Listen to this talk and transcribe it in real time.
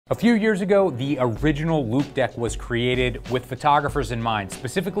A few years ago, the original Loupedeck was created with photographers in mind,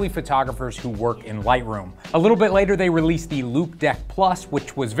 specifically photographers who work in Lightroom. A little bit later, they released the Loupedeck Plus,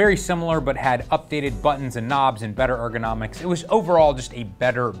 which was very similar but had updated buttons and knobs and better ergonomics. It was overall just a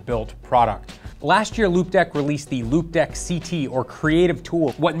better built product. Last year, Loupedeck released the Loupedeck CT, or Creative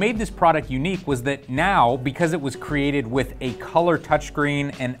Tool. What made this product unique was that now, because it was created with a color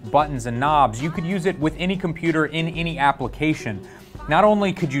touchscreen and buttons and knobs, you could use it with any computer in any application. Not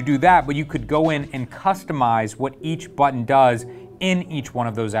only could you do that, but you could go in and customize what each button does in each one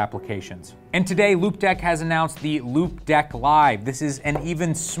of those applications. And today, Loupedeck has announced the Loupedeck Live. This is an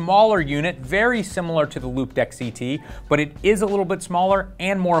even smaller unit, very similar to the Loupedeck CT, but it is a little bit smaller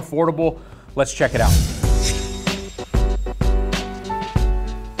and more affordable. Let's check it out.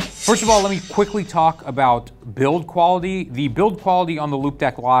 First of all, let me quickly talk about build quality. The build quality on the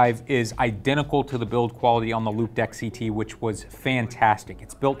Loupedeck Live is identical to the build quality on the Loupedeck CT, which was fantastic.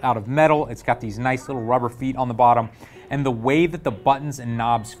 It's built out of metal, it's got these nice little rubber feet on the bottom, and the way that the buttons and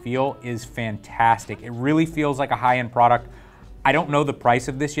knobs feel is fantastic. It really feels like a high-end product. I don't know the price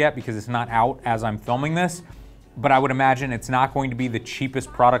of this yet because it's not out as I'm filming this, but I would imagine it's not going to be the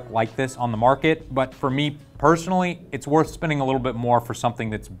cheapest product like this on the market. But for me personally, it's worth spending a little bit more for something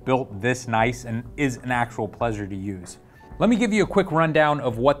that's built this nice and is an actual pleasure to use. Let me give you a quick rundown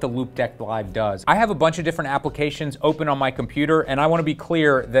of what the Loupedeck Live does. I have a bunch of different applications open on my computer, and I want to be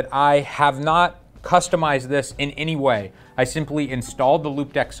clear that I have not customized this in any way. I simply installed the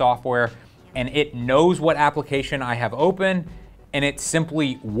Loupedeck software, and it knows what application I have open, and it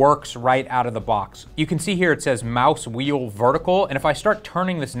simply works right out of the box. You can see here it says mouse wheel vertical, and if I start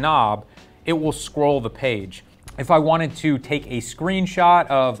turning this knob, it will scroll the page. If I wanted to take a screenshot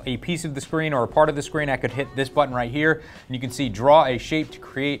of a piece of the screen or a part of the screen, I could hit this button right here, and you can see draw a shape to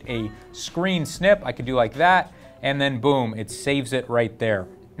create a screen snip. I could do like that, and then boom, it saves it right there.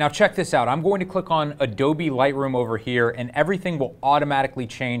 Now check this out. I'm going to click on Adobe Lightroom over here, and everything will automatically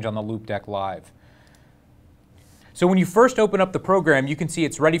change on the Loupedeck Live. So when you first open up the program, you can see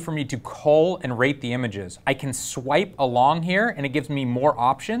it's ready for me to cull and rate the images. I can swipe along here and it gives me more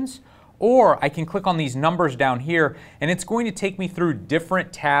options, or I can click on these numbers down here and it's going to take me through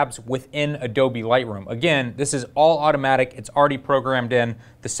different tabs within Adobe Lightroom. Again, this is all automatic. It's already programmed in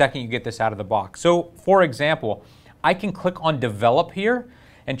the second you get this out of the box. So for example, I can click on Develop here.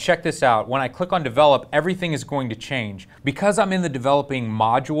 And check this out, when I click on Develop, everything is going to change. Because I'm in the developing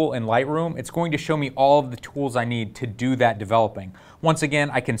module in Lightroom, it's going to show me all of the tools I need to do that developing. Once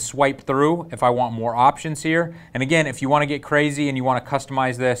again, I can swipe through if I want more options here. And again, if you want to get crazy and you want to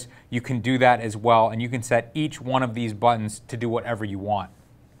customize this, you can do that as well. And you can set each one of these buttons to do whatever you want.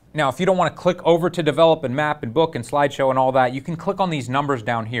 Now, if you don't want to click over to develop and map and book and slideshow and all that, you can click on these numbers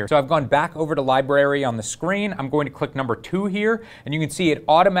down here. So I've gone back over to library on the screen. I'm going to click number 2 here, and you can see it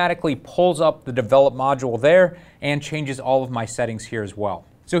automatically pulls up the develop module there and changes all of my settings here as well.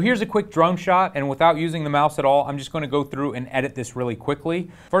 So here's a quick drone shot, and without using the mouse at all, I'm just going to go through and edit this really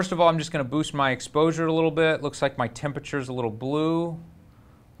quickly. First of all, I'm just going to boost my exposure a little bit. Looks like my temperature's a little blue.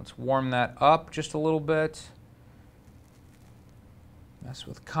 Let's warm that up just a little bit. Mess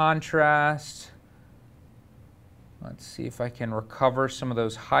with contrast. Let's see if I can recover some of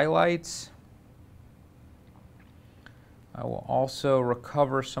those highlights. I will also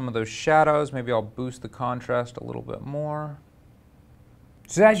recover some of those shadows. Maybe I'll boost the contrast a little bit more.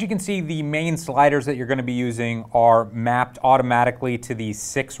 So as you can see, the main sliders that you're going to be using are mapped automatically to these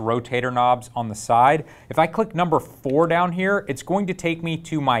 6 rotator knobs on the side. If I click number 4 down here, it's going to take me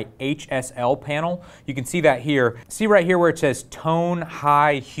to my HSL panel. You can see that here. See right here where it says tone,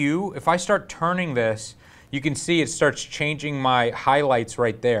 high, hue. If I start turning this, you can see it starts changing my highlights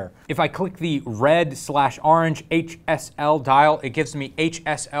right there. If I click the red/orange HSL dial, it gives me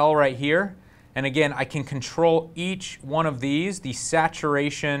HSL right here. And again, I can control each one of these, the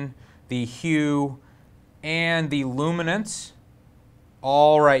saturation, the hue, and the luminance,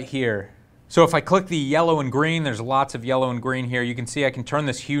 all right here. So if I click the yellow and green, there's lots of yellow and green here. You can see I can turn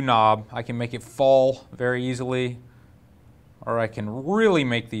this hue knob. I can make it fall very easily, or I can really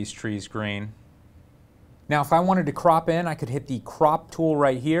make these trees green. Now, if I wanted to crop in, I could hit the crop tool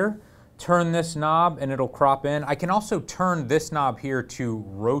right here, turn this knob, and it'll crop in. I can also turn this knob here to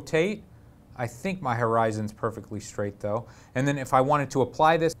rotate. I think my horizon's perfectly straight though. And then if I wanted to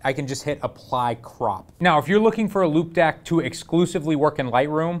apply this, I can just hit apply crop. Now, if you're looking for a Loupedeck to exclusively work in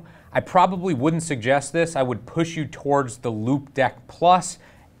Lightroom, I probably wouldn't suggest this. I would push you towards the Loupedeck Plus.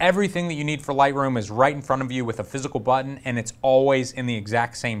 Everything that you need for Lightroom is right in front of you with a physical button, and it's always in the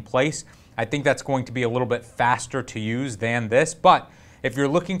exact same place. I think that's going to be a little bit faster to use than this, but if you're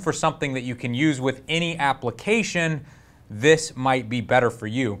looking for something that you can use with any application, this might be better for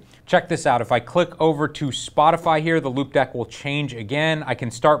you. Check this out. If I click over to Spotify here, the Loupedeck will change again. I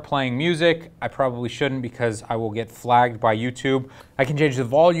can start playing music. I probably shouldn't because I will get flagged by YouTube. I can change the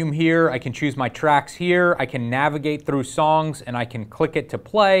volume here. I can choose my tracks here. I can navigate through songs and I can click it to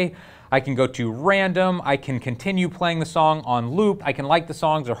play. I can go to random. I can continue playing the song on loop. I can like the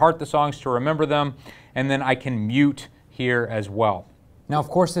songs or heart the songs to remember them. And then I can mute here as well. Now, of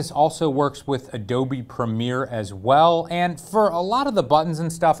course, this also works with Adobe Premiere as well. And for a lot of the buttons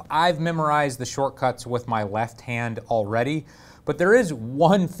and stuff, I've memorized the shortcuts with my left hand already. But there is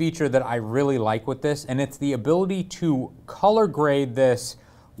one feature that I really like with this, and it's the ability to color grade this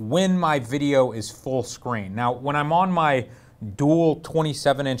when my video is full screen. Now, when I'm on my dual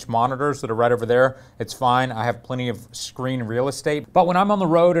 27-inch monitors that are right over there, it's fine. I have plenty of screen real estate. But when I'm on the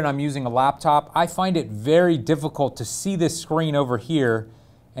road and I'm using a laptop, I find it very difficult to see this screen over here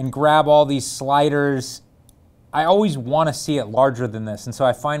and grab all these sliders. I always want to see it larger than this, and so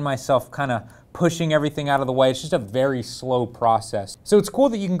I find myself kind of pushing everything out of the way. It's just a very slow process. So it's cool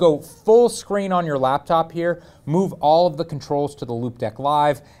that you can go full screen on your laptop here, move all of the controls to the Loupedeck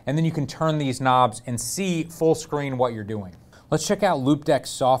Live, and then you can turn these knobs and see full screen what you're doing. Let's check out Loupedeck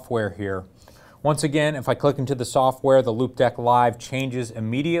software here. Once again, if I click into the software, the Loupedeck Live changes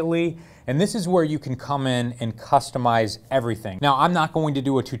immediately, and this is where you can come in and customize everything. Now, I'm not going to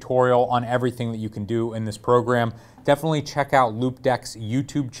do a tutorial on everything that you can do in this program. Definitely check out Loupedeck's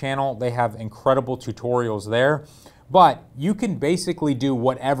YouTube channel. They have incredible tutorials there, but you can basically do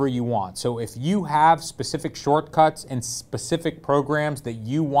whatever you want. So if you have specific shortcuts and specific programs that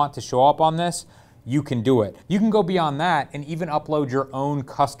you want to show up on this, you can do it. You can go beyond that and even upload your own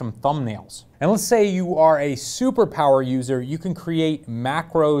custom thumbnails. And let's say you are a superpower user, you can create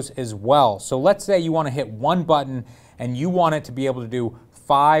macros as well. So let's say you want to hit one button and you want it to be able to do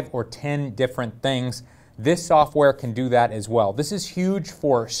 5 or 10 different things. This software can do that as well. This is huge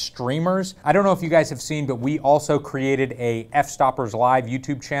for streamers. I don't know if you guys have seen, but we also created a Fstoppers Live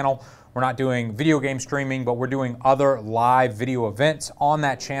YouTube channel. We're not doing video game streaming, but we're doing other live video events on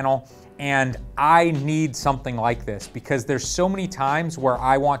that channel. And I need something like this because there's so many times where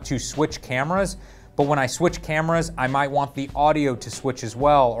I want to switch cameras, but when I switch cameras, I might want the audio to switch as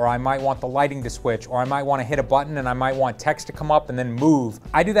well, or I might want the lighting to switch, or I might want to hit a button and I might want text to come up and then move.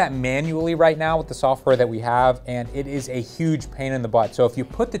 I do that manually right now with the software that we have, and it is a huge pain in the butt. So if you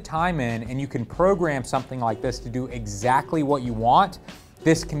put the time in and you can program something like this to do exactly what you want,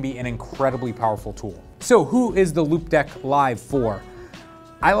 this can be an incredibly powerful tool. So who is the Loupedeck Live for?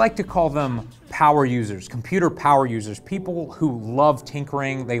 I like to call them power users, computer power users, people who love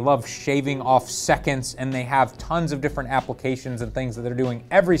tinkering, they love shaving off seconds, and they have tons of different applications and things that they're doing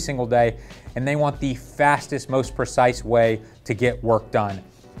every single day, and they want the fastest, most precise way to get work done.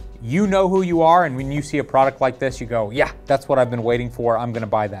 You know who you are, and when you see a product like this, you go, yeah, that's what I've been waiting for, I'm gonna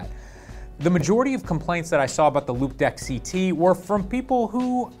buy that. The majority of complaints that I saw about the Loupedeck CT were from people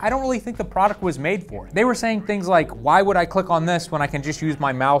who I don't really think the product was made for. They were saying things like, why would I click on this when I can just use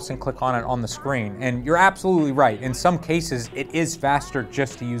my mouse and click on it on the screen? And you're absolutely right. In some cases, it is faster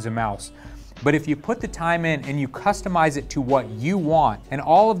just to use a mouse. But if you put the time in and you customize it to what you want and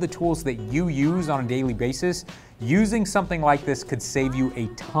all of the tools that you use on a daily basis, using something like this could save you a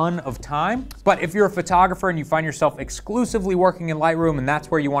ton of time. But if you're a photographer and you find yourself exclusively working in Lightroom and that's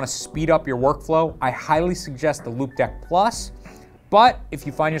where you want to speed up your workflow, I highly suggest the Loupedeck Plus. But if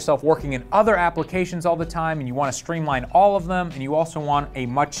you find yourself working in other applications all the time and you want to streamline all of them and you also want a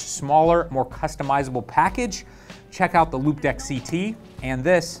much smaller, more customizable package, check out the Loupedeck CT and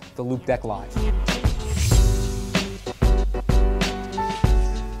this, the Loupedeck Live.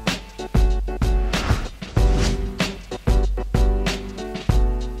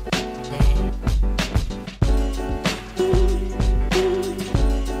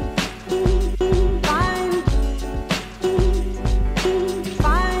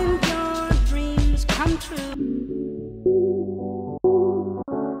 Find your dreams come true.